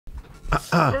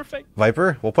Perfect.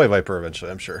 Viper? We'll play Viper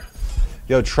eventually, I'm sure.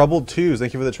 Yo, Troubled Twos,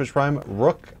 thank you for the Twitch Prime.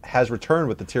 Rook has returned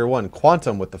with the tier 1.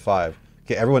 Quantum with the 5.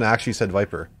 Okay, everyone actually said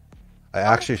Viper. I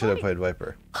actually should have played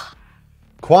Viper.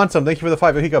 Quantum, thank you for the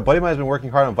 5. Yo, Hiko, buddy of mine has been working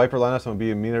hard on Viper lineups and would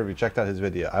be a meaner if you checked out his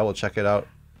video. I will check it out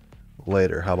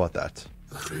later. How about that?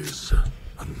 There is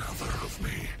another of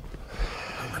me.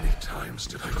 How many times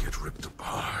did I get ripped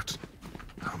apart?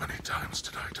 How many times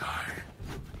did I die?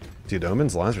 Dude,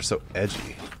 Omen's lines are so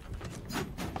edgy.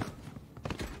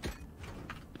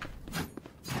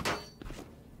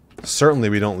 Certainly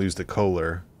we don't lose to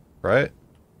Kohler, right?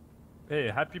 Hey,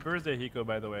 happy birthday, Hiko,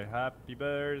 by the way. Happy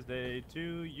birthday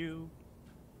to you.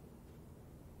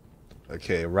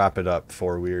 Okay, wrap it up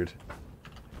for weird.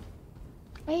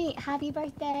 Wait, happy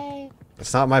birthday.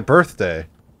 It's not my birthday.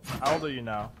 How old are you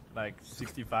now? Like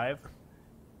 65?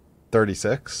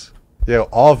 36. Yo,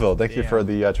 Allville, thank you Damn. for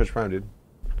the Twitch Prime, dude.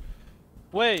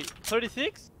 Wait,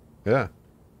 36? Yeah.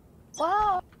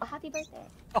 Wow, happy birthday.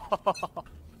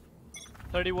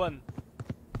 31.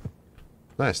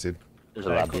 Nice, dude. There's a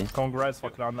lot, dude. Congrats for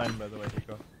Cloud9, by the way,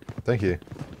 Hiko. Thank you.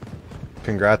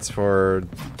 Congrats for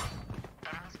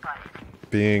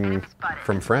being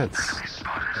from France.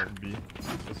 That would be.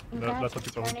 That's what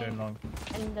people who came along.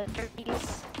 And the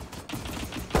turkeys.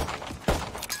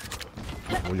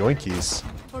 Yoinkies.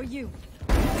 For you.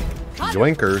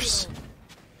 Yoinkers.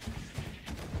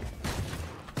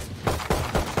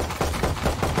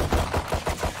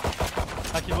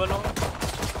 Haki volant.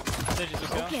 Stage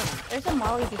is okay. There's a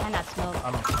Molly behind that smoke.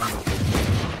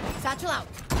 Satchel out.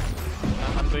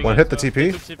 I'm doing One it, hit the so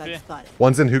TP. TP. That's spotted.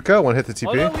 One's in hookah, one hit the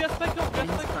Oh no, TP. we have spike up, we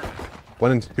have spike up.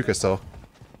 One in hookah still.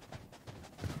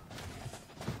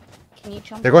 Can you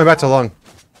jump? They're going back to long.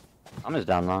 I'm just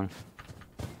down long.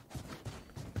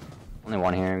 Only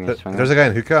one here. I'm gonna swing There's him. a guy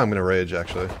in hookah, I'm gonna rage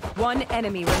actually. One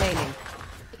enemy remaining.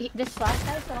 This last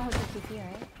guy's the one with the TP,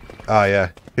 right? Ah, yeah.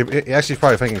 He actually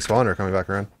probably thinking spawn or coming back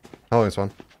around. How long is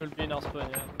spawn? Should be in our spawn,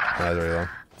 yeah. Ah, there you go.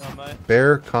 Oh my.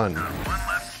 Bear Kun. Got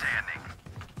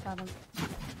him.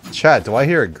 Chat, do I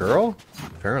hear a girl?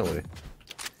 Apparently.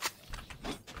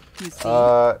 You see?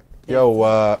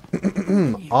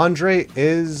 Andre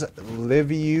is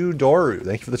Liviu Doru.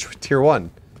 Thank you for the tier 1.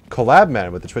 Collab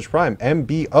Man with the Twitch Prime.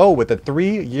 MBO with the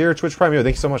 3-year Twitch Prime. Yo,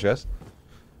 thank you so much, guys.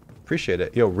 Appreciate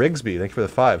it. Yo, Rigsby, thank you for the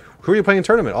 5. Who are you playing in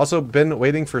tournament? Also been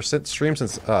waiting for stream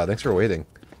since. Thanks for waiting.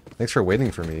 Thanks for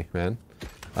waiting for me, man.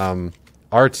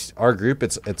 Our group,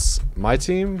 it's my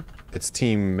team. It's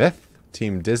Team Myth,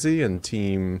 Team Dizzy, and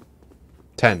Team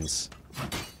Tens.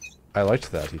 I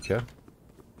liked that, Hiko.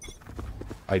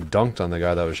 I dunked on the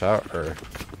guy that was shot. Or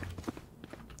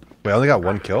wait, I only got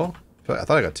 1 kill. I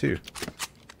thought I got 2.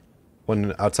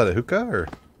 One outside of hookah, or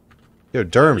yo,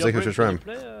 Derms, thank you for Twitch Prime.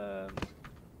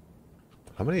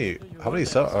 How many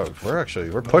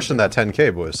we're pushing that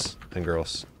 10K, boys and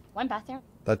girls. One bathroom.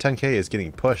 That 10K is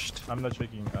getting pushed. I'm not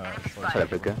checking short. Shut up,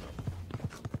 Ruka.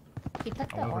 He took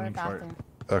the I'm or holding short. bathroom.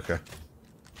 Okay.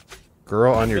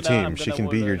 Girl on your I'm gonna team, she can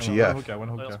hold be your it. GF. One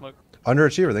hookah.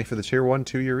 Underachiever, thank you for the tier 1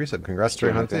 2-year reset. Congrats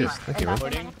to Hunt Days. Thank you, man.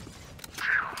 Holding.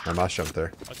 My mouse jumped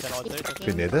there. Okay, I'll take it. Can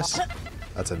you nade this?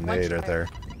 That's a nade right there.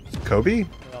 Kobe? Yeah,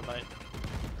 mate.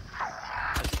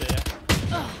 Let's see,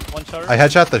 yeah. One shower. I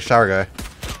headshot the shower guy.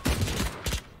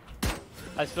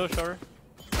 I slow shower.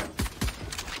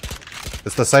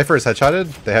 It's the Cypher is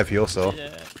headshotted. They have heal still.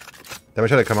 Yeah. They might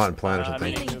try to come out and plan or I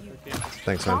something. mean, okay.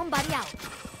 Thanks, man. Somebody out.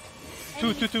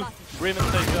 Two. Raymond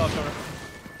stage, yeah, shower.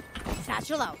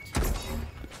 Satchel out.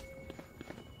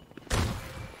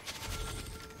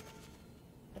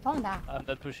 They're falling back. I'm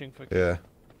not pushing for. Yeah.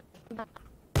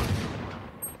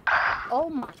 Oh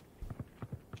my.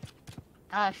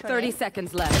 Short 30 A.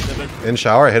 seconds left. In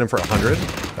shower, I hit him for 100.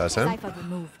 That's him. Cypher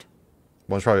removed.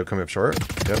 One's probably coming up short.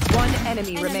 Yep. One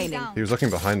enemy remaining. He was looking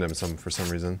behind him for some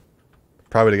reason.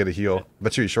 Probably to get a heal.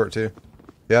 Bet you he's short too.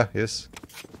 Yeah, he is.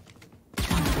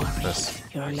 Nice.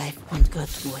 Your life won't go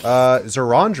through it.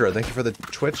 Zorandra, thank you for the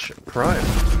Twitch Prime.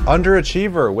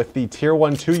 Underachiever with the tier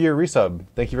 1 2-year resub.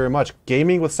 Thank you very much.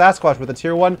 Gaming with Sasquatch with the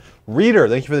tier 1 Reader.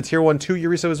 Thank you for the tier 1 2-year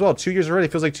resub as well. 2 years already.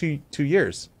 Feels like two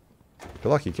years. Good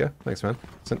luck, Ika. Thanks, man.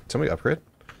 Somebody upgrade.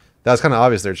 That was kind of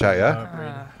obvious there, chat,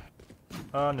 yeah?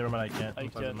 Oh, never mind. I can't. I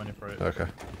can't. Money for it. Okay.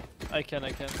 I can.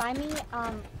 Buy me,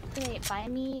 buy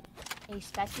me a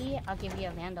Specky. I'll give you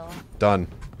a Vandal. Done.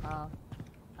 Oh.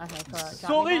 Okay, cool. Drop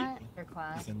Sorry. me that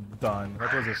request. Done.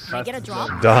 That was a Can I get a fastest drop?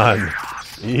 deal. Done.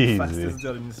 Easy. Fastest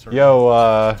deal in history.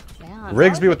 Yo, Damn,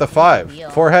 Rigsby with the that was a 5. good deal.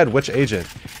 Forehead, which agent?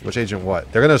 Which agent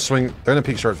what? They're gonna swing, they're gonna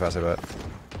peek short fast, I bet.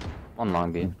 One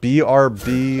long B.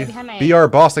 BRB. behind my- BR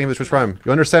Boss, thank you for the Twitch Prime.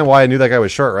 You understand why I knew that guy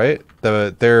was short, right?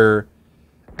 Their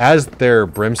as their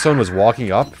brimstone was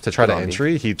walking up to try to Zombie.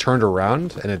 entry, he turned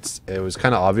around and it was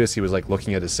kind of obvious he was like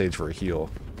looking at his sage for a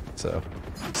heal. So,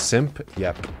 simp,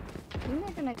 yep. I'm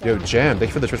not gonna go. Yo, Jam, thank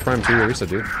you for the Twitch Prime 2 Arisa,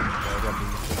 dude.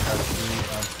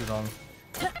 Too long.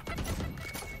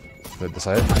 Did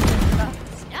decide?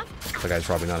 Yeah. The guy's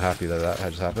probably not happy that that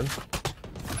had just happened.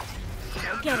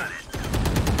 Get it.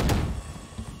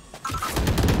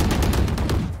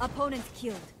 Opponent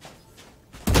killed.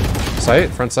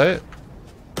 Sight, front sight.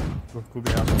 Could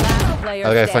be happening. Last player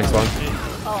Other guy flank standing.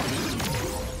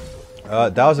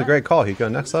 spawn. That was a great call, Hiko.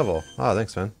 Next level. Oh,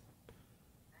 thanks, man.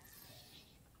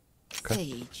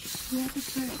 Sage. You have the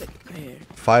perfect pair.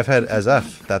 5-head as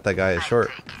F. That guy is short.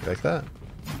 You like that?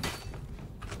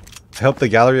 I hope the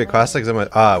gallery of classics.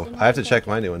 I have to check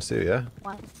my new ones too. Yeah.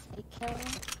 Once I kill.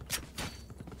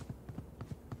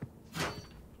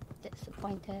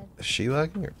 Disappointed. Is she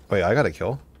lagging? Wait, I got a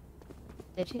kill.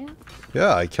 Did you?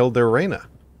 Yeah, I killed their Reyna.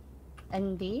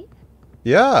 NB?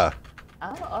 Yeah.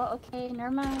 Oh, okay,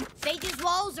 never mind. Sage's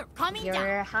walls are coming down.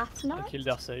 You're half not. Kill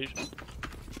their sage.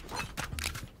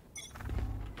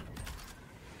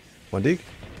 One dig?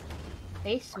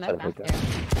 They smoke Okay.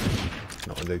 after.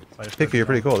 Not one dig. Hiko, you're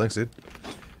pretty cool. Thanks, dude.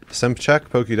 Simp check,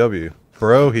 Pokey W.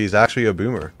 Bro, he's actually a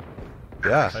boomer.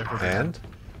 Yeah. And?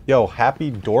 Yo, happy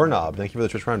doorknob. Thank you for the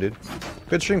Twitch Prime, dude.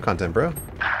 Good stream content, bro.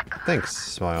 Thanks,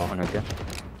 Smile. One hookah.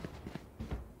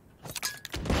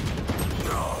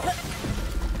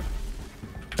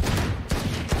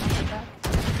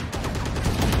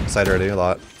 Side already, a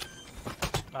lot.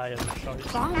 Ah, il y a des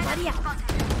charges. Bomb buddy out.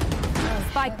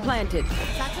 Spike planted.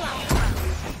 Satchel out.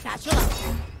 Satchel out.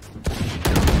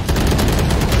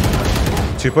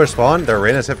 2-push spawn. Their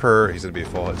Reyna's hit her. He's gonna be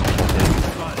full.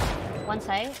 One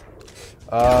side.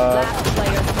 Last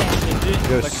player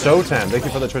standing. Yo, Sotan. Thank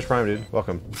you for the Twitch Prime, dude.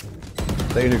 Welcome.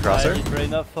 Thank you, new I crosser. hit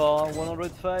Reyna for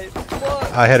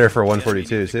 105. I hit her for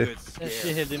 142 too.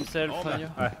 She hit himself on you.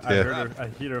 I Yeah. heard her. I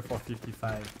hit her for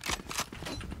 55.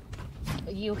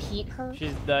 You heat her.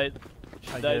 She's died.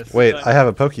 She I died. guess. Wait, I have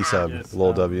a Pokey sub. Yes,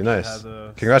 Lol W. she Nice. had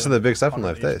a Congrats on the big stuff in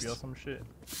 100 life HP or taste. some shit.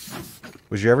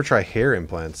 Would you ever try hair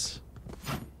implants?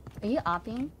 Are you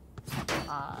opping?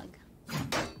 Fog.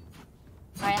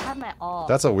 Alright, I have my all.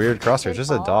 That's a weird crosshair.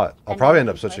 Just a dot. I'll probably end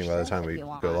up switching by the time we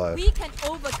go live. We can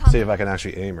overcome. See if I can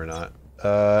actually aim or not.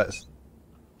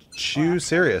 Chew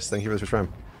serious. Thank you for the Twitch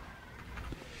Prime.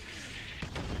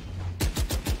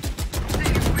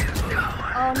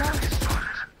 Oh no.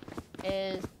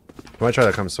 Is I might try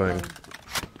to come swing.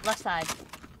 left side.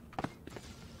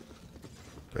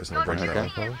 There's no break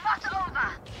Okay.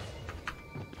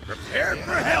 Prepare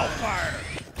for hellfire!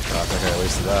 God, I think I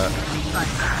wasted that.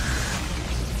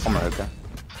 One more hookah.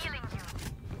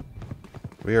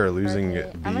 We are losing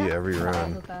Perfect. B I'm gonna- every I'm gonna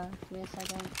round. hookah. Give me a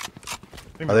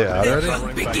second. Are they out already? They're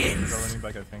running back, they're running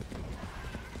back, I think.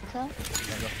 So? Yeah,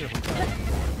 they're still hookah.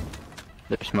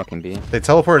 They're smoking B. They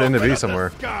teleported into B somewhere.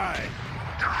 Sky!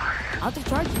 Out of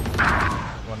charge.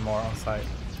 One more on site.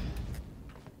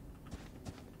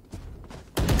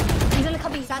 He's in the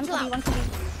cubby. One Satchel cubby. out. One cubby.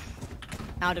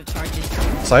 Out of charges.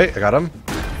 Sight, I got him.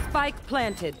 Spike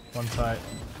planted. One side.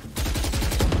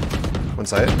 One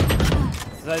sight.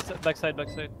 Backside,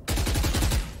 backside.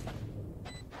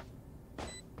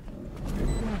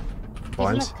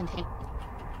 Blinds. He's in the contain-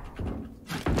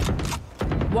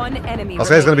 One enemy. This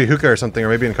guy's gonna be hookah or something, or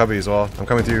maybe in cubby as well. I'm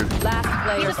coming through. Last He's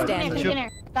player a container. standing.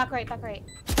 Container. Back right. Back right.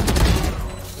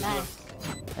 Nice.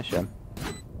 I should.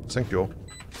 Sync fuel.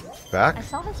 Back? I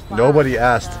saw his flash. Nobody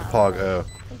asked Pog O.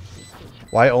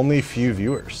 Why only few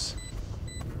viewers?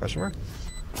 Question mark?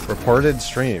 Reported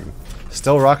stream.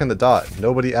 Still rocking the dot.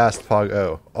 Nobody asked Pog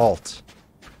O. Alt.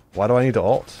 Why do I need to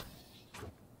alt?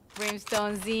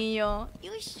 Brimstonezinho.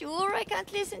 You sure I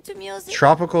can't listen to music?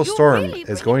 Tropical You storm really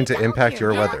is bring going it to down impact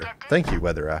here, your huh? weather. Thank you,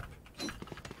 weather app.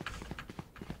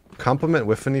 Compliment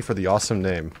Whiffany for the awesome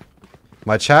name.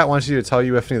 My chat wants you to tell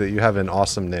you, Whiffany, that you have an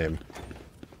awesome name.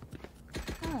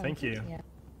 Oh, Thank you. yeah.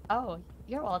 Oh,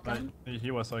 you're welcome. He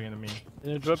was talking to me.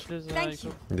 Can you drop please? Thank Hiko?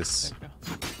 you. Yes.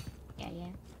 Thank you. Yeah.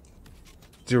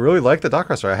 Do you really like the dot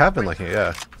crosser? I have been liking it,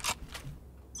 yeah.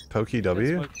 Pokey Let's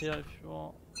W? smoke here if you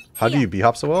want. How do you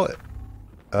b-hop so well?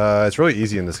 It's really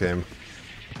easy in this game.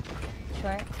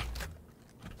 Short.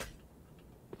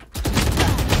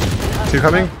 Two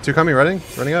coming,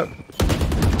 running up.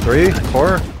 3,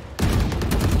 4.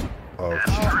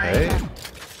 Okay.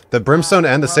 The brimstone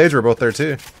and the sage were both there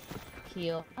too.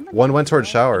 Heal. One went towards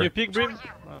shower. You pick Brim?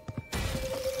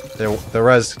 The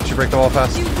res. Did you break the wall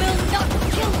fast? You will not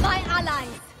kill my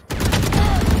allies.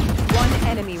 One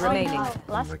enemy remaining. Oh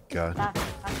Oh my god. Back.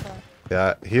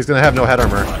 Yeah, he's gonna have no head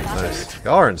armor. Nice.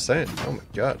 Y'all are insane. Oh my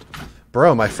god.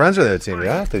 Bro, my friends are on the other team,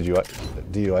 yeah?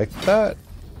 Do you like that?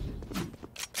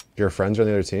 Your friends are on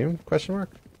the other team? Question mark?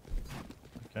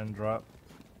 Can drop.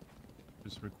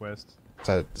 Just request.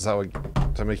 Does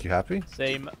that make you happy?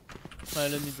 Same.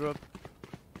 Let me drop.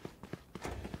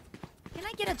 Can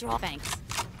I get a draw? Thanks.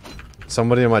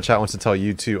 Somebody in my chat wants to tell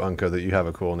you too, Unko, that you have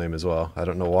a cool name as well. I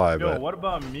don't know why, Yo, but what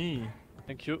about me?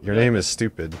 Thank you. your name is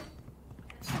stupid.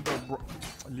 Yo, bro,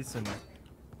 listen.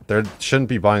 They shouldn't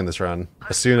be buying this round.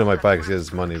 Assume it might buy because he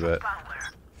has money, but...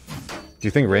 Do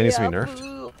you think Ray needs to be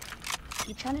nerfed?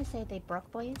 You trying to say they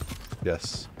broke, boys?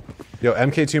 Yes. Yo,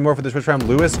 MK2 more for the Twitch Prime.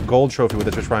 Lewis, gold trophy with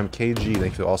the Twitch Prime. KG,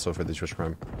 thank you also for the Twitch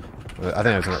Prime. I think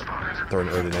I was going to throw an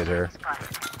Odinate here.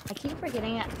 I keep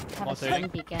forgetting it. Have a Also, certain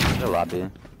beacon. There's a lobby.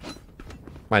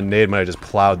 My nade might have just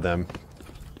plowed them.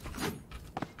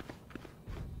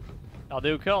 Are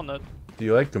they okay or not? Do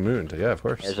you like the moon? Yeah, of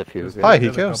course. There's a few. Hi,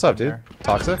 There's a Hiko. What's up, couple in dude? there.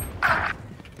 Toxic?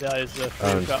 Yeah, it's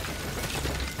a Um, car.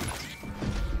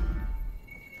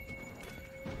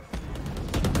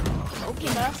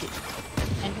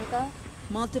 And hookah.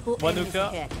 Multiple One enemies hookah,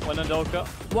 ahead. one under hookah.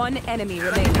 One enemy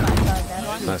remaining. That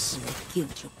one. Nice.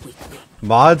 Killed you quickly.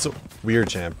 Mods, weird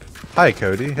champ. Hi,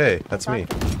 Cody. Hey, that's me.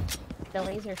 The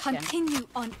laser skin. Continue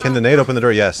on. Can the nade open the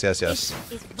door? Yes, yes, yes.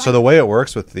 So the way it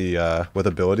works with the with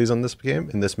abilities on this game,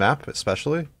 in this map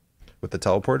especially, with the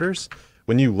teleporters,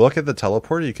 when you look at the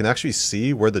teleporter, you can actually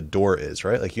see where the door is,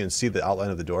 right? Like you can see the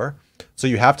outline of the door. So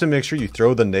you have to make sure you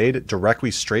throw the nade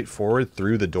directly straight forward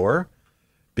through the door,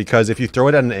 because if you throw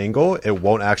it at an angle, it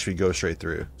won't actually go straight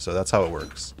through. So that's how it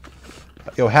works.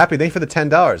 Yo, Happy, thank you for the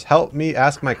 $10. Help me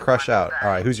ask my crush out. All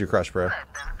right, who's your crush, bro?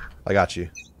 I got you.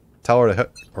 Tell her to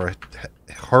or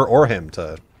her or him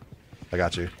to. I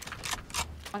got you.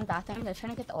 On bathroom, they're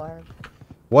trying to get the orb.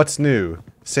 What's new?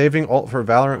 Saving ult for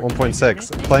Valorant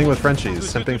 1.6. Playing with Frenchies.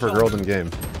 Simping for girls in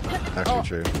game. Actually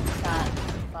true. That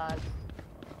bug.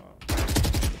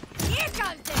 Here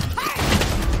comes the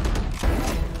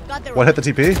Got the One hit the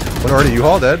TP. One already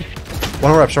U-Haul dead.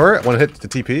 One more up short. One hit the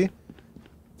TP.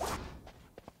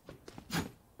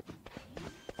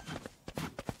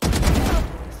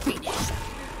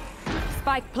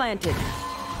 spike planted.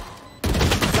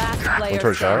 Last player. One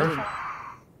towards shower.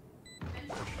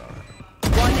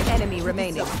 One enemy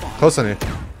remaining. Close on you. In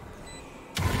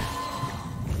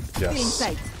Yes.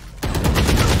 sight.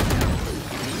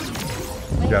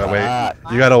 You gotta wait.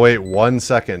 You gotta wait 1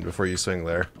 second before you swing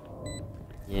there.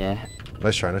 Yeah.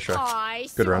 Nice try. Nice try.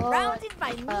 Good run. Surrounded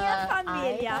by Mia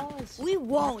Familia. eyeballs. We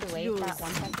won't Wait lose. that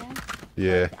 1 second.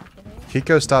 Yeah. To activate.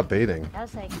 Hiko, stop baiting. That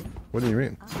was like, What do you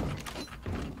mean? oh.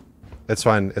 It's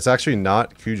fine. It's actually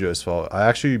not Kujo's fault. I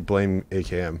actually blame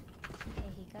AKM. Hey,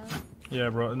 Hiko. Yeah,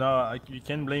 bro. No, you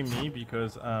can't blame me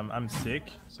because I'm sick,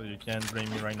 so you can't blame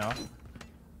me right now.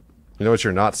 You know what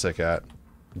you're not sick at?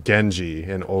 Genji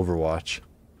in Overwatch.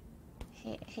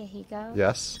 Hey, Hiko.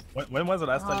 Yes? When was the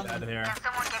last time you had hair?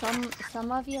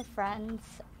 Some of your friends,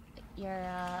 your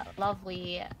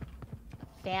lovely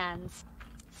fans,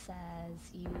 says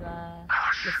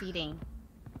you're feeding.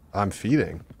 I'm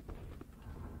feeding.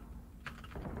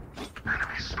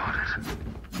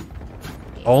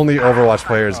 Only Overwatch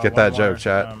players get that one joke, more,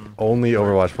 chat. Only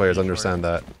Overwatch players understand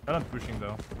that. I'm not pushing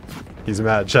though. He's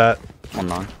mad, chat. One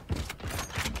long.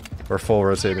 We're full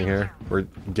rotating here. We're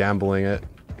gambling it.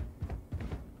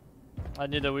 I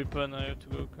need a weapon to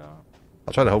go car.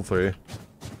 I'll try to hope for you.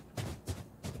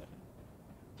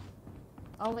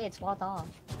 Oh wait, it's walled off.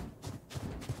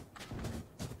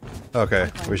 Okay,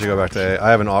 we should go back to A.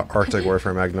 I have an Arctic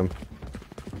Warfare Magnum.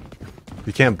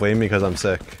 You can't blame me because I'm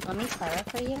sick. Let me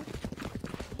clarify for you.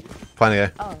 Finding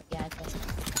A. Oh yeah, I guess.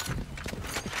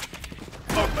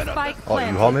 Spike Oh,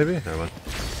 planted. U-Haul maybe? Never mind.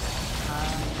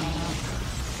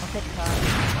 I'll pick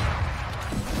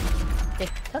They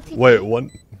took TP. Wait,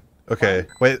 one. Okay,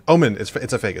 wait. Omen. It's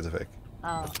a fake. It's a fake.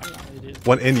 Oh yeah. It is.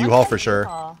 One in One U-Haul took for sure.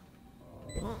 U-Haul.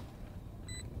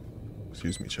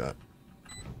 Excuse me, chat.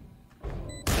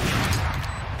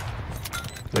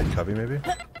 Wait, Cubby maybe?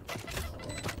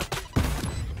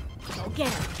 Get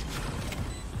him.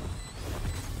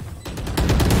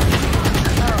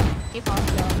 Oh, keep on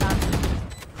still.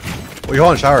 Oh,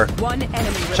 U-Haul in shower. One enemy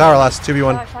remaining. Shower last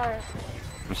 2v1. Shower.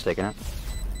 I'm just taking it.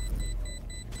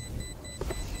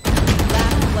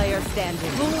 Last player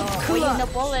standing. Oh, waiting the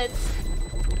bullets.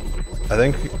 I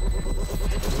think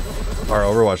our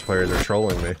Overwatch players are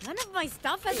trolling me. None of my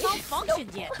stuff has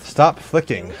malfunctioned yet. Stop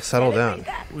flicking. Settle down.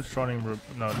 Who's trolling, bro?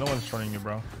 No one's trolling you,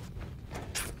 bro.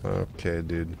 Okay,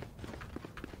 dude.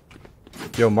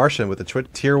 Yo, Martian with the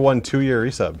tier 1 2-year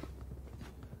resub.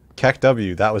 Keck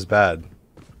W, that was bad.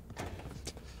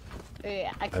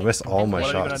 Yeah, I missed all my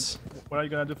What are you shots. what are you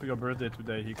gonna do for your birthday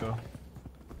today, Hiko?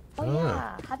 Oh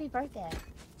yeah, happy birthday.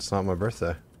 It's not my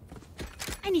birthday.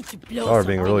 I need to blow. Y'all are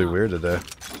being really weird today.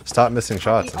 Stop missing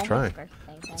shots. I'm trying.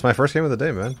 It's my first game of the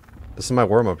day, man. This is my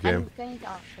warm-up game. I'm going to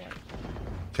offshore.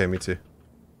 Okay, me too.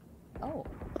 Oh.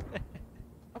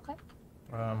 Okay.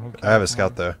 I have a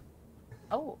scout though.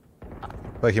 Oh.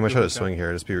 Like, he might try to swing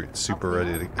here. Just be super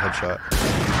ready to headshot.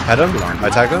 Had him? I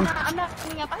tagged him? I'm not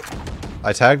coming up.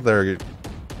 I tagged their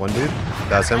one dude.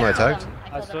 That's him I tagged.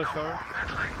 I saw short.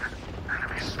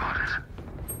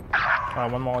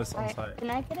 One more is on side.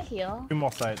 Can I get a heal? 2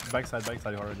 more side. Backside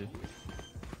already.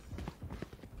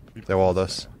 They walled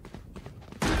us.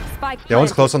 Spike Yeah,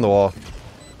 one's close on the wall.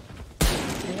 Is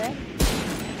it?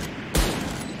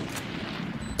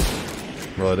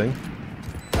 Reloading.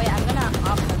 Wait, I'm gonna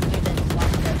off and do this.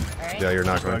 Watch this, alright? Yeah, you're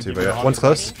not going to, but yeah. One's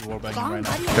close. Right now.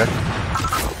 Okay.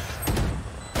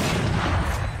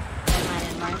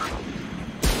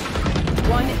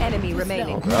 One enemy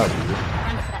remaining. Your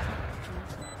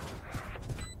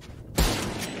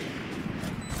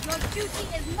duty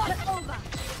is not over.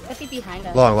 Could be behind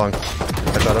us. Long.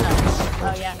 I shot him.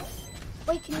 Oh yeah.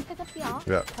 Wait, can you pick up the off?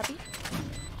 Yeah. Puppy?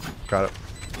 Got it.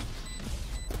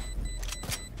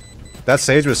 That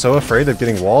Sage was so afraid of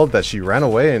getting walled that she ran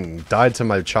away and died to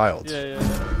my child. Yeah.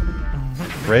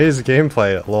 Raze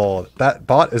gameplay, lol. That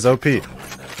bot is OP.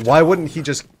 Why wouldn't she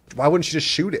just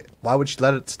shoot it? Why would she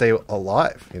let it stay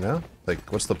alive, you know?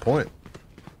 Like, what's the point?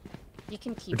 You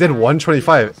can keep It did that.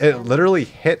 125. It literally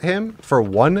hit him for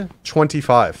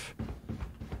 125.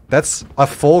 That's a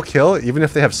full kill, even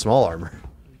if they have small armor.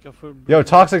 Yo,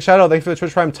 Toxic Shadow, thank you for the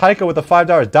Twitch Prime. Tycho with the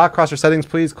 $5. Dot cross your settings,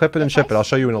 please. Clip it and ship it. I'll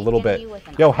show you in a little bit.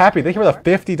 Yo, Happy, thank you for the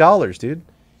 $50, dude.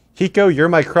 Hiko, you're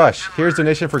my crush. Here's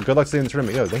donation for good luck staying in the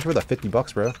tournament. Yo, thank you for the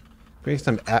 $50, bro. Can we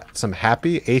get some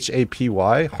Happy,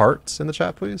 H-A-P-Y, hearts in the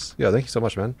chat, please? Yo, thank you so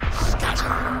much, man. There's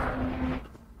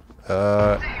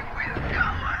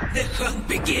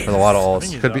a lot of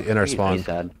ults. Could be in our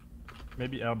spawn.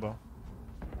 Maybe elbow.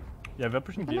 Yeah, they're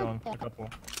pushing B on a couple.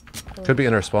 Could be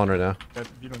in our spawn right now.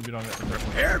 B long.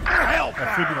 Prepare for help!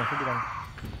 Free B long.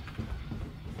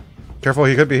 Careful,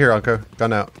 he could be here, Unko.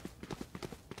 Gun out.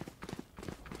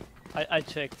 I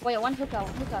checked. Wait, one hookah.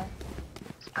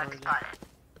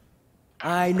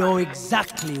 I know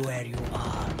exactly where you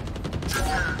are.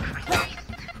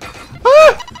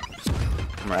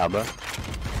 From elbow.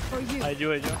 I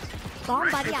do.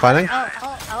 Finding?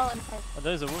 Oh,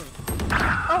 There's a wound.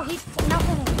 oh, he's not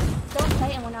hitting. Don't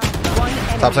play and we're not. One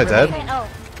enemy Topside dead? remaining. Oh,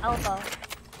 elbow.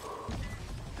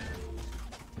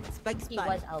 Spike He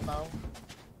was elbow.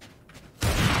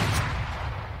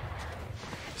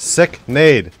 Sick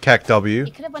nade, Kek W.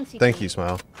 He could have won CT. Thank you,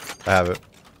 Smile. I have it.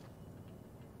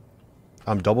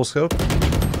 I'm double scope.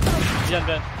 Yeah,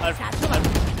 Ben.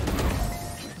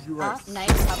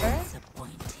 Nice cover.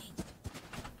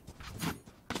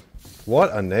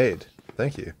 What a nade.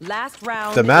 Thank you. Last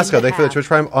round. Damasco, thank you for the half. Twitch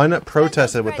Prime.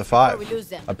 Unprotested with the Before we 5. lose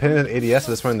them. Opinion at ADS at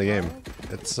this point in the game.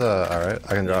 It's, alright.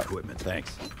 I can drop. Equipment,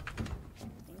 thanks.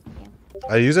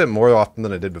 I use it more often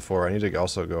than I did before. I need to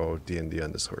also go D&D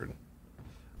on Discord.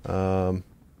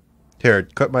 Here,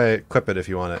 clip it if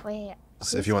you want it. Wait.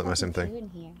 If you want my same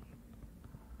thing. Here?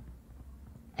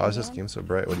 How is this game so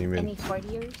bright? What do you Any mean?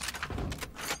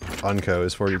 40ers? Unco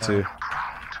is 42.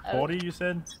 40, you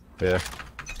said? Yeah.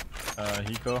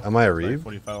 Hiko. Am I a It's like Reeve?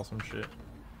 45 or some shit.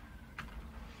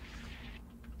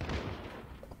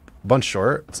 Bunch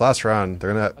short. It's last round.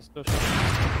 They're gonna.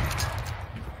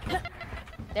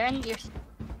 They're in your.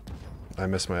 I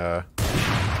missed my.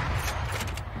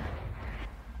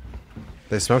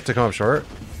 They smoked to come up short.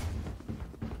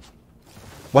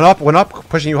 One up,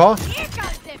 pushing you, Hall.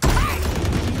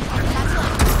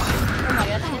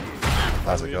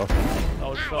 That's a kill.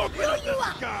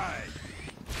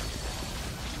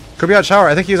 Could be out shower.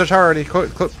 I think he used our shower already.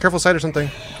 Careful side or something.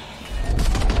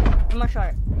 I'm more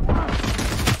short.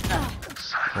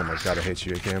 Oh my god, I hate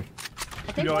you, Cam.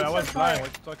 Yo, I was blind. What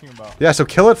are you talking about? Yeah, so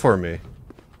kill it for me.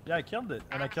 Yeah, I killed it.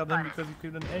 And I killed him because he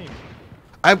couldn't aim.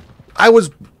 I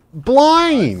was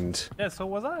blind. Yeah, so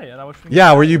was I. And I was shooting.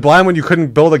 Yeah, were you blind when you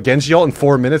couldn't build a Genji ult in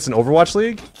 4 minutes in Overwatch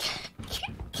League?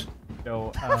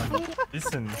 Yo,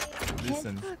 listen.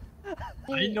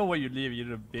 I didn't know where you live, you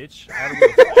little bitch.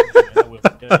 I will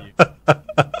kill you.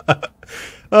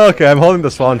 Okay, I'm holding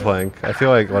the spawn flank. I feel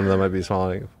like one of them might be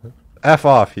spawning. F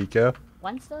off, Hiko.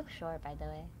 One's still short, by the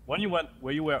way. When you went,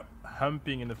 where you were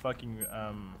humping in the fucking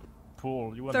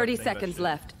pool, you were 30 seconds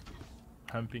left.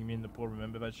 Humping me in the pool.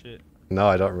 Remember that shit? No,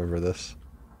 I don't remember this.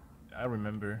 I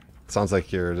remember. Sounds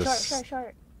like you're just.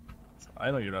 Short.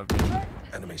 I know you love me.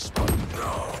 Enemy spotted.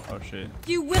 Oh shit.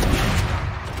 You will.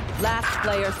 Last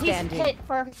player He's standing. hit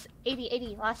for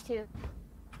 80, last 2.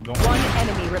 One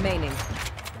enemy remaining.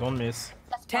 Don't miss.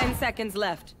 10 seconds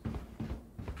left.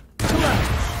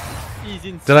 He's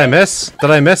in. Did I miss? Did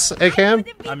I miss,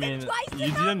 AKM? I mean, you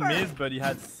didn't miss, but he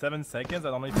had 7 seconds. I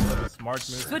don't know if it was a smart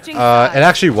move. Switching It sides.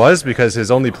 actually was because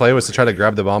his only play was to try to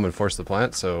grab the bomb and force the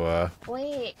plant. So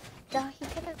Wait, no, he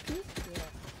could have beat you.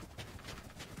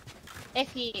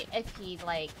 If he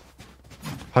like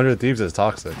 100 Thieves is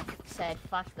toxic. said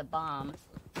fuck the bomb,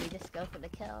 you just go for the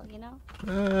kill, you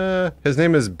know? His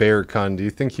name is Bear Kun. Do you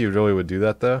think he really would do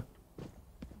that though?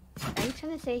 Are you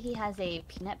trying to say he has a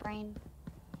peanut brain?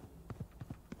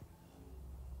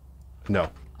 No.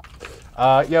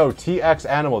 Yo, TX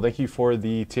Animal, thank you for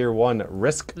the tier 1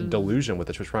 Risk Delusion with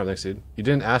the Twitch Prime. Thanks, dude. You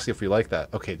didn't ask if we like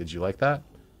that. Okay, did you like that?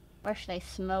 Or should I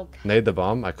smoke? Nade the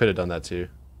bomb? I could have done that too,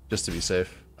 just to be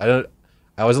safe. I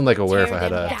wasn't like aware if I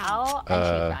had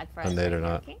a nade or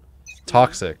not. Okay?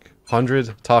 Toxic.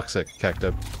 100 toxic,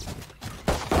 Kekta.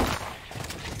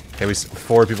 Okay,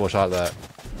 4 people shot that.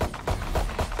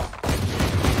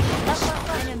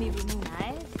 Enemy removed.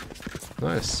 Nice.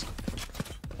 Nice.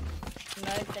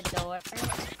 Smoke the door.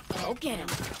 Go get him.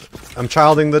 I'm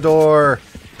childing the door.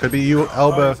 Could be you,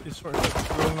 Elbow. It's short. No.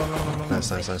 Nice.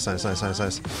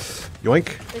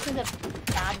 Yoink. This is a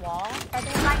bad wall. Are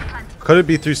they? Could it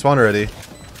be through spawn already?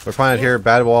 We're finding it here.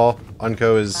 Bad wall.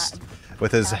 Unco is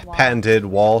with his Bad wall. patented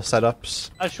wall setups.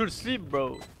 I should sleep,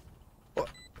 bro.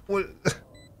 What?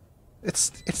 It's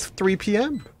 3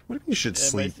 p.m. What do you mean you should Yeah, my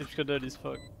sleep? sleep schedule is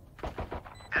fucked.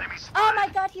 Oh my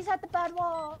god, he's at the bad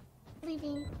wall.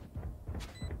 Leaving.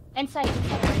 Inside.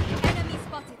 Enemy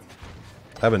spotted.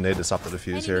 I have a nade to stop the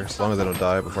defuse here. As long as I don't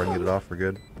die before I can get it off, we're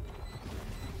good.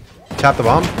 Tap the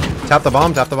bomb. Tap the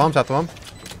bomb. Tap the bomb. Tap the bomb.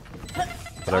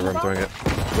 Whatever, I'm throwing it.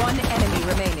 One enemy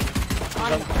remaining.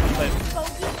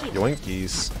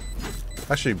 Yoinkies.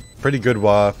 Actually, pretty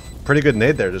good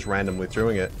nade there, just randomly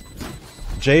throwing it.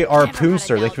 J.R.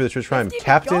 Poomster, thank you for the Twitch Prime.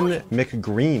 Captain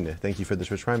McGreen, thank you for the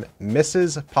Twitch Prime.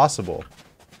 Mrs. Possible.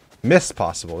 Miss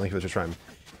Possible, thank you for the Twitch Prime.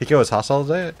 Hiko is hostile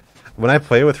today. When I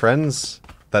play with friends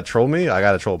that troll me, I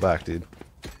gotta troll back, dude.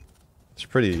 It's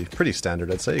pretty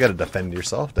standard, I'd say. You gotta defend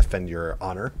yourself, defend your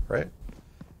honor, right?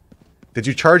 Did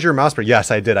you charge your mouse?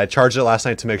 Yes, I did. I charged it last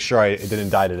night to make sure it didn't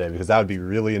die today, because that would be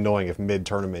really annoying if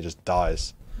mid-tournament it just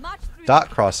dies. Dot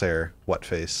crosshair, what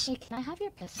face? Hey, can I have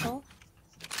your pistol?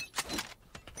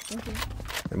 Thank you.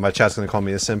 And my chat's gonna call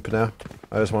me a simp now.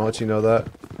 I just wanna let you know that.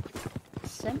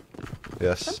 Simp?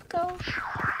 Yes. Go.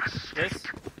 Yes.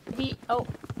 Oh,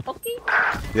 okay.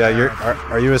 Yeah,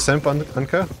 are you a simp,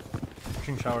 Unco?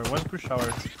 Pushing shower. One push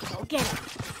shower. Go get him.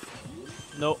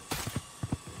 No.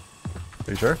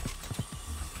 Are you sure?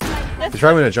 He's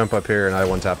probably gonna jump up here and I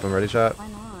one tap him. Ready, chat? Why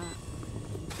not?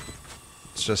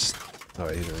 It's just. Oh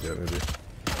wait, he's gonna do it maybe.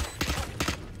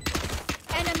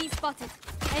 Enemy spotted.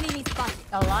 Enemy spotted.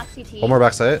 A lot CT. One more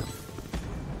backside.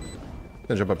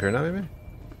 Gonna jump up here now maybe?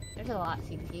 There's a lot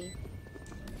CT.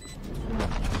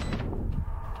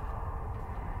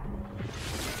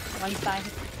 One side.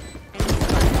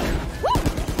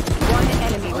 One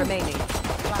enemy remaining.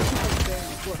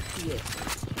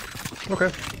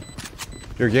 Okay.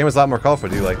 Your game is a lot more colorful.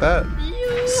 Do you like that?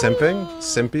 Simping?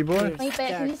 Simpy boy? Wait,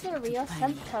 but who's the real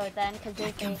simp code then? Because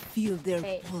there's Feel their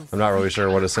Wait. pulse. I'm not really sure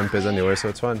what a simp is anyway, so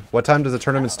it's fun. What time does the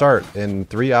tournament start? In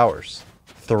 3 hours.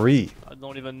 3. I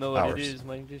don't even know what Hours. it is.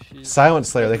 My English is. Silent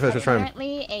Slayer, thank you for the trying.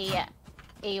 apparently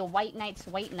a white knight's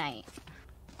white knight.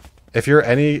 If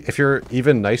you're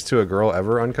even nice to a girl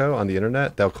ever, Unco, on the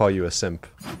internet, they'll call you a simp.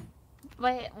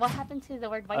 Wait, what happened to the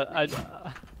word white knight?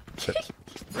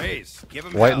 Raze, give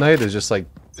him White hell. Knight is just like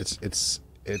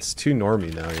it's too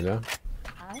normy now, you know?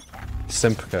 Okay.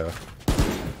 Simpco.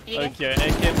 Okay, I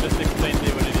can just explain to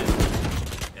you what it is.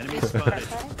 Enemy spotted.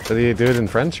 Did he do it in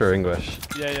French or English?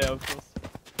 Yeah, of course.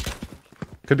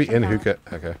 Could be in hookah.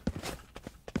 Okay.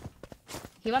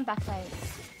 He went backside.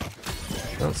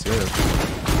 I don't see him.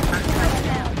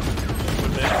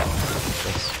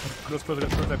 Close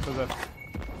left.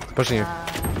 Pushing you.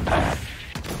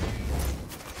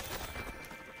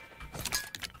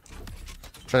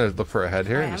 Trying to look for a head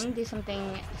here. Alright, I'm gonna do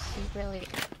something secretly.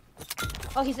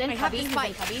 Oh, he's in cubby. He's in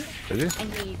cubby. Is he?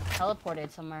 And he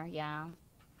teleported somewhere. Yeah.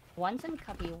 One's in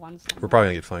cubby. One's. We're probably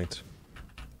gonna get flanked.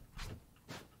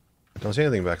 Don't see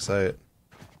anything backside.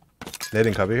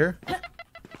 Nading cubby here.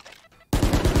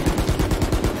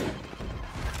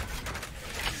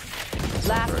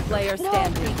 Last player No,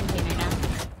 standing. free container now.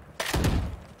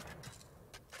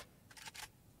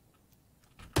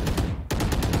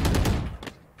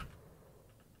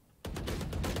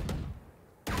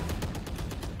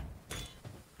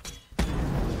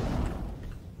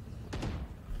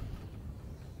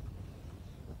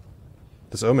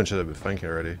 This Omen should have been flanking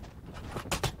already.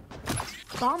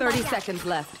 30 seconds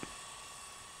left.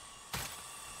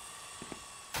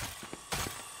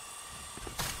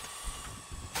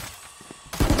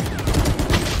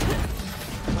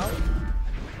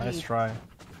 Nice try.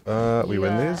 We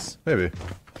win these? Maybe.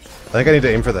 I think I need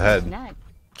to aim for the head. Not.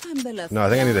 No, I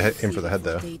think I need to aim for the head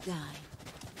though.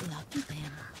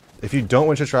 If you don't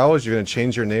win your travels, you're gonna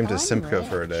change your name to Simcoe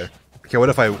for a day. Okay, what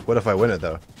if I win it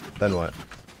though? Then what?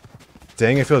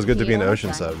 Dang, it feels good to be an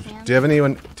ocean sub. Do you have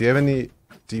anyone?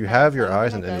 Do you have your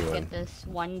eyes on anyone? Get this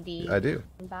 1D. I do.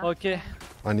 Okay.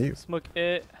 On you. Smoke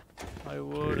A. I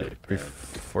would. We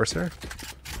force her?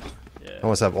 Yeah. I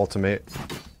almost have ultimate.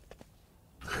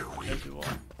 As you want.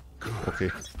 Okay.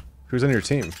 Who's on your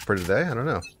team for today? I don't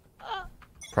know.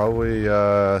 Probably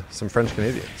some French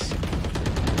Canadians.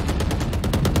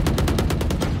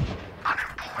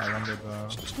 I wondered,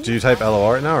 Do you type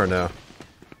LOR right now or no?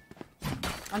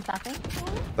 I'm tapping.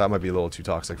 That might be a little too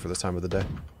toxic for this time of the day.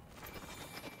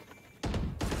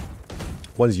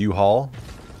 One's U-Haul.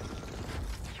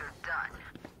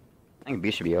 I think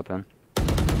B should be open.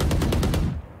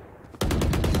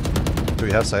 Do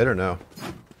we have sight or no?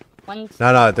 One's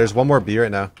No, there's one more B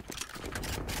right now.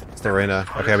 It's the Reyna.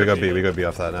 Okay, we go B. We go B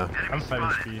off that now. I'm 5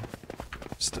 HP.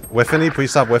 Whiffing,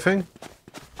 please stop whiffing.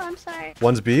 Oh, I'm sorry.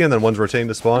 One's B and then one's rotating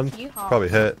to spawn. That's U-Haul. Probably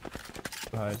hit.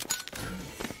 Hide.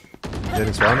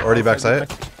 Hitting spawn. Already back sight.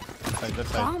 That side. That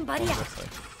side.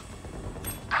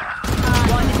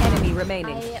 One enemy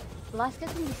remaining. I lost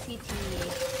us in the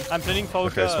CT. I'm planning for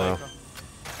Okay, Oka. smile.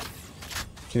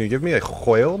 Can you give me a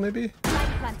whale maybe?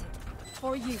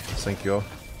 For you. Thank you.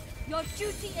 Your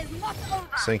duty is not over.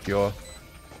 Thank you. Let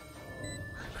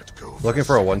go. Looking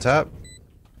for a one tap.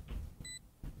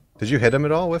 Did you hit him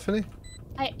at all, Whiffany?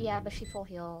 Yeah, but she full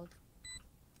healed.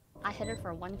 I hit her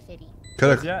for 150.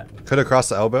 Could have crossed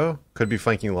the elbow. Could be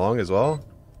flanking long as well.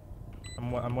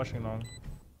 I'm watching long.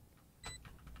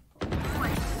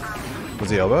 Was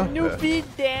he elbow? New Yeah.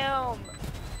 feet down.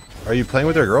 Are you playing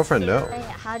with your girlfriend? No. Wait,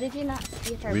 how did you not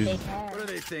see her We- big hair?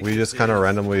 We just kind of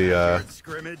randomly.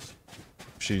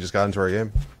 She just got into our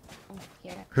game.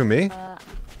 Here. Who, me?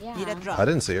 Yeah. I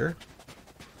didn't see her.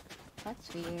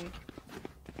 That's weird.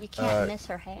 You can't miss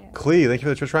her hair. Clee, thank you for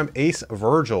the Twitch Prime. Ace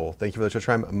Virgil, thank you for the Twitch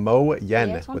Prime. Mo Yen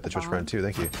Yes, with the Twitch Prime too.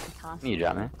 Thank you. Fantastic. You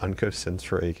drop me. Unco Sins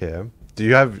for AKM. Do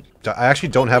you have? I actually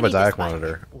don't have a Diac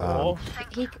monitor. Oh.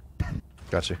 He,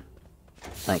 Got you.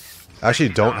 Thanks. I actually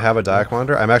don't have a Diac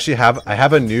monitor. I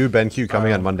have a new BenQ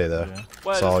coming on Monday though, Yeah.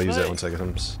 Well, so I'll that's use it nice. once I get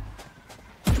them.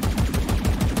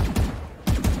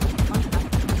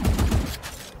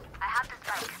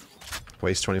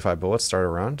 Waste 25 bullets. Start a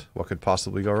round. What could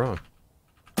possibly go wrong?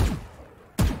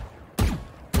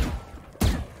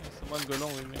 Someone go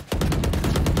long with me.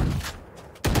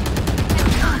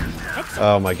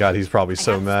 Oh my god, he's probably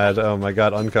so mad. Oh my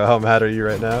god, Unco, how mad are you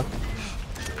right now?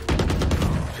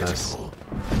 Nice.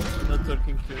 Not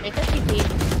talking to you. Make a TP.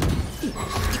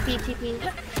 TP.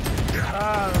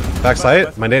 Back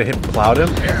sight. My nade hit plowed him.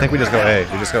 I think we just go A.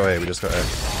 We just go A.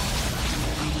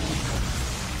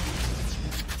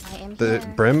 I am The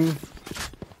here. Brim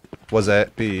was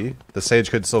at B. The Sage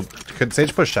could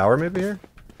Sage push shower maybe here?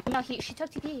 No, she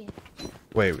took TP.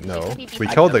 Wait, no. TP. We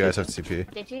killed the guy who took TP.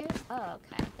 Did you? Oh,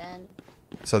 okay. Then.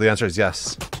 So the answer is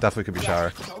yes. Definitely could be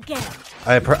shower. Go get him.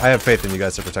 I have faith in you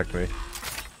guys to protect me.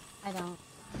 I don't.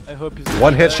 I hope he's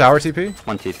One hit shower TP.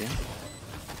 One TP.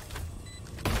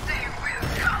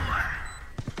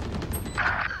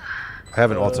 I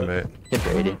have an ultimate. Hit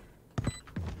for 80.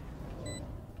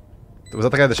 Was that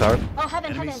the guy that showered? Oh,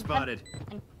 heaven.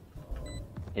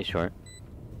 He's short.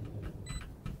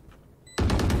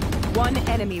 One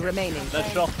enemy remaining.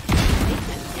 That's short.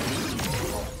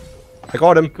 I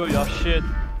got him. Hiko, your shit.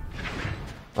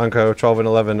 Unco 12 and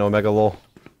 11 Omega lol.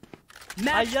 I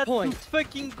Match had to point.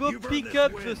 fucking go pick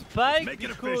up the spike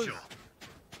because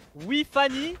we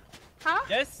funny. Huh?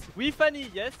 Yes, we funny.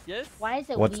 Yes. Why is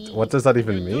it What we? what does that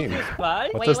even You mean? took the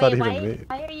spike. What does that even why, mean?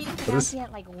 Why are you is- pronouncing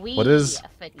it like we? what is-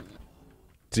 Funny?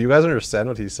 Do you guys understand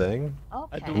what he's saying?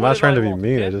 Okay. do I'm not trying to be want,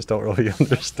 mean, I okay? just don't really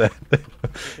understand it.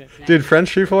 Okay. Dude,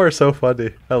 French people are so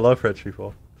funny. I love French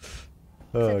people.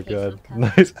 Oh okay, god. Simcoe.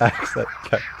 Nice accent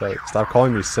kept out. Stop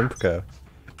calling me Simcoe.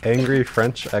 Angry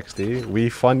French XD. We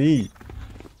funny.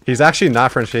 He's actually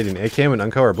not French Canadian. AKM and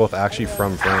Unco are both actually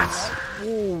from France.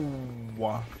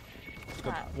 Wow.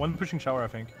 Got one pushing shower, I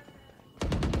think.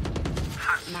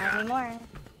 Not anymore.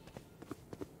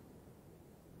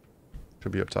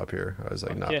 Could be up top here. I was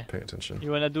like Okay. not paying attention.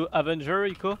 You wanna do Avenger,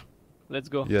 Hiko? Let's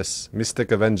go. Yes,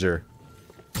 Mystic Avenger.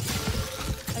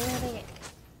 Wait.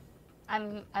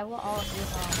 I will all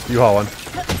of you all. U-Haul one.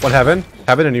 One heaven.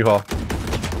 Heaven and U-Haul.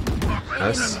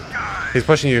 Nice. He's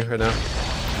pushing you right now.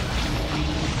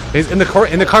 He's in the corner.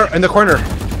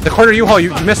 The corner U-haul.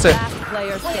 You missed it. Last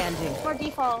player standing. For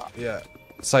default. Yeah.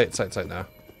 Sight now.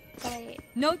 Sorry.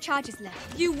 No charges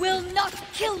left. You will not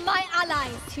kill my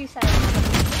allies. 2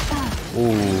 seconds.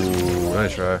 Ooh,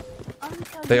 nice try.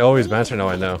 They always banter now,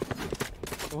 I know.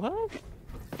 What?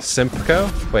 Simpco?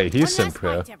 Wait, he's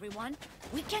Simpco. Everyone.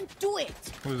 We can do it.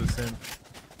 Who's the simp?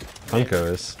 Unco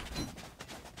is.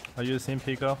 Are you the simp,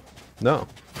 Hiko? No.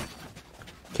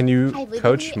 Can you I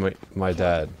coach literally- my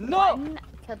dad? No!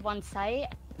 Killed one site.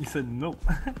 He said no.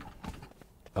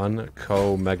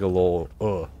 Unco megalol.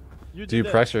 Ugh. You Do you did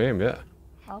that. practice your aim? Yeah.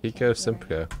 Okay, Hiko yeah.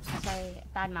 Simpco. Sorry,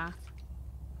 bad math.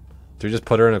 Do we just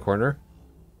put her in a corner?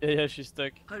 Yeah, she's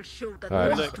stuck.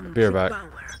 Alright, be right back.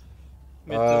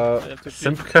 Me too. I have to pee.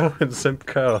 Simpco and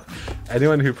Simpco.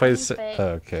 Anyone who plays. But-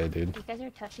 Okay, dude. You guys are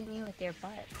touching me with your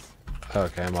butts.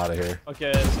 Okay, I'm out of here.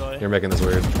 Okay, sorry. You're making this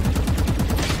weird.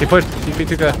 He put. He beat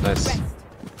Tuka. Nice.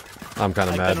 I'm kind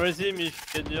I of can mad. raise him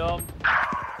if you get the arm.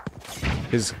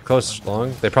 He's close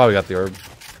long. They probably got the orb.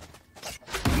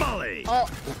 Oh.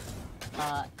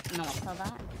 No, kill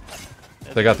that.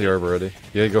 They got the orb already.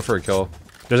 Yeah, go for a kill.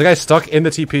 There's a guy stuck in the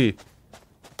TP.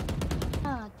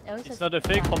 Oh, it was It's a not a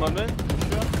fake for a moment,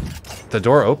 sure? The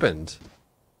door opened.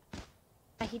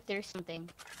 He threw something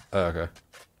Oh, okay.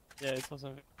 Yeah, it's for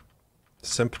something.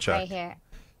 Simp check. right here.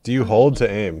 Do you hold to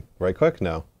aim? Right click?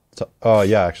 No. So, oh,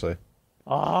 yeah, actually.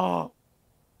 Oh!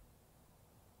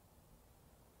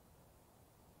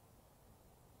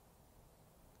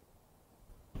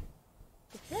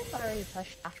 Did you already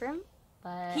push bathroom?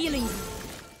 But Healing.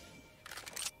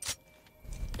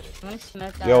 I'm gonna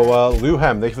smoke Yo,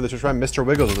 Luham, thank you for the Twitch Prime. Mr.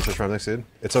 Wiggles with the Twitch Prime. Thanks, dude.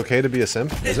 It's okay to be a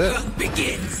simp, is it?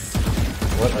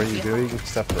 What are you doing,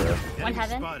 Stepbro? one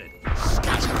heaven.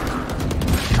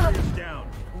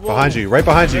 Behind you, right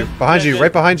behind you, behind you,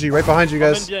 right behind you, right behind you,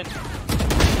 guys.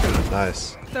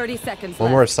 Nice. 30 seconds One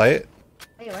left. more sight.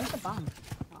 Wait, where's the bomb?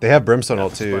 They have Brimstone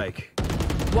ult too.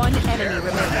 One enemy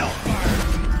remaining. I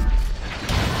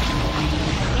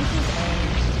think he's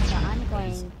A. So I'm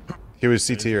going. He was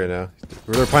CT right now.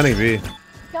 They're planning B.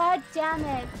 God damn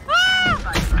it! Oh.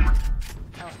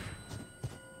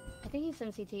 I think he's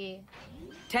in CT.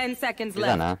 10 seconds He's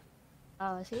on left.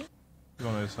 now. Oh, is he? He's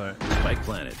on the other side. Spike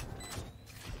planted.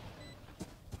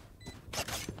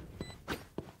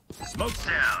 Smoke's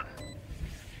down.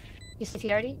 He's CT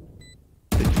already?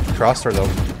 Crossed her though.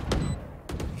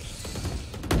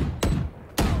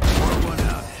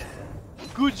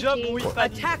 Good job, GG. we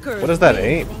Attackers. What is that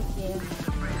aim? Thank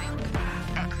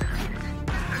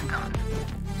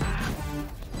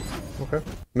you. Okay.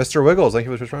 Mr. Wiggles, thank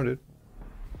you for the Twitch Prime, dude.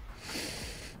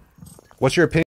 What's your opinion?